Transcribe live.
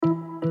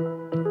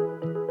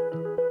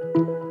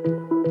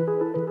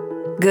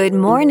Good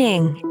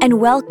morning, and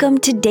welcome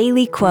to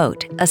Daily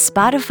Quote, a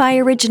Spotify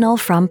original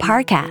from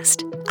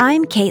Parcast.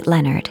 I'm Kate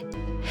Leonard.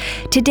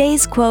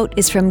 Today's quote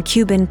is from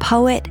Cuban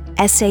poet,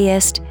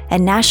 essayist,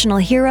 and national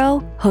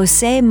hero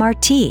José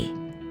Martí.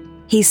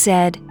 He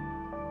said,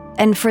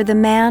 "And for the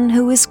man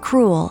who is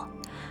cruel,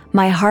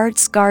 my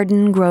heart's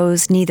garden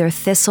grows neither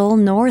thistle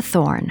nor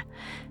thorn.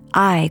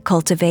 I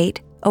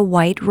cultivate a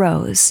white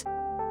rose."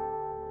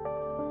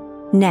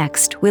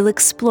 Next, we'll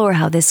explore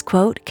how this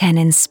quote can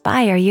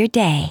inspire your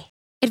day.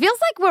 It feels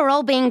like we're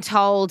all being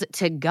told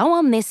to go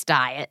on this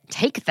diet,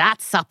 take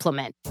that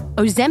supplement.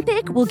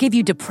 Ozempic will give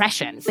you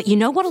depression, but you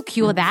know what'll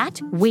cure that?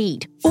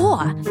 Weed.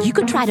 Or you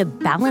could try to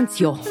balance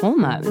your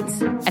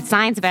hormones. At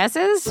Science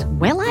Versus,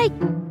 we're like,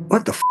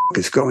 what the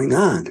is going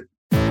on?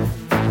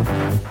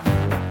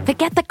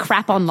 Forget the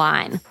crap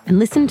online and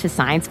listen to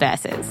Science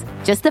Versus.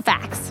 Just the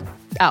facts.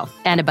 Oh,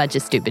 and a bunch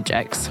of stupid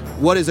jokes.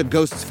 What is a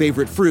ghost's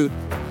favorite fruit?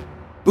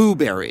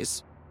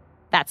 Blueberries.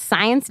 That's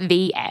Science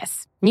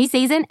VS. New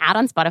season out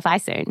on Spotify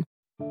soon.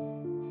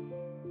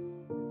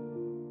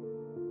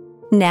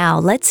 Now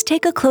let's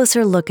take a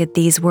closer look at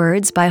these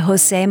words by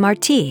José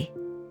Martí.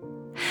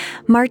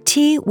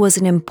 Martí was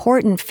an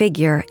important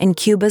figure in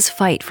Cuba's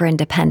fight for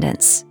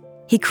independence.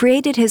 He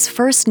created his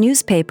first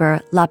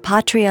newspaper, La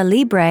Patria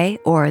Libre,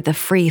 or the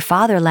Free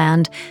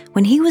Fatherland,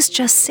 when he was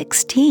just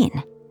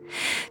 16.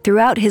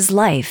 Throughout his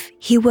life,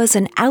 he was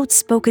an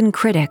outspoken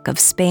critic of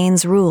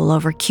Spain's rule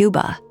over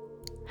Cuba.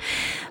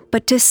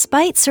 But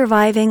despite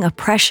surviving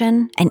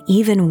oppression and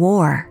even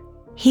war,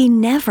 he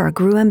never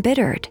grew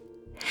embittered.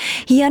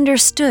 He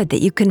understood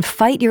that you can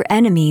fight your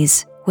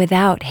enemies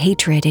without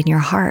hatred in your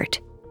heart.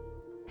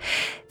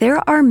 There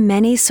are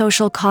many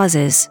social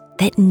causes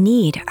that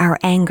need our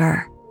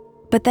anger,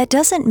 but that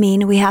doesn't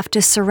mean we have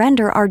to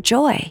surrender our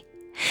joy.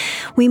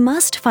 We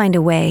must find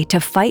a way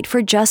to fight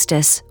for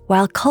justice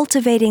while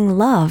cultivating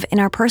love in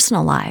our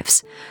personal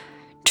lives.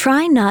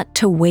 Try not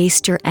to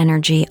waste your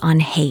energy on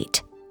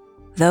hate.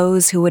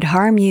 Those who would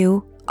harm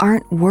you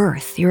aren't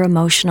worth your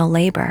emotional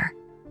labor.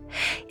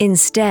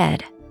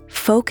 Instead,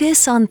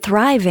 focus on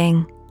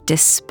thriving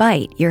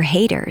despite your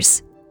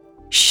haters.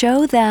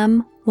 Show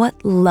them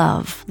what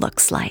love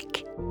looks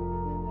like.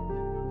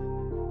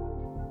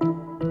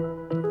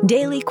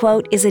 Daily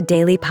Quote is a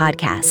daily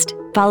podcast.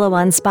 Follow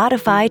on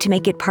Spotify to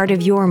make it part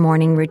of your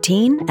morning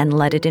routine and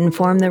let it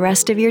inform the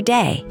rest of your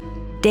day.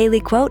 Daily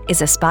Quote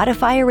is a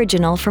Spotify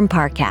original from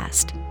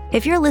Parcast.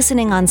 If you're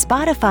listening on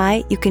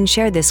Spotify, you can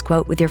share this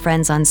quote with your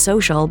friends on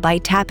social by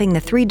tapping the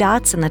 3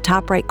 dots in the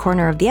top right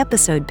corner of the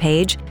episode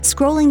page,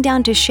 scrolling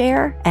down to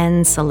share,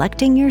 and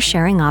selecting your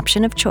sharing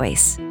option of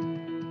choice.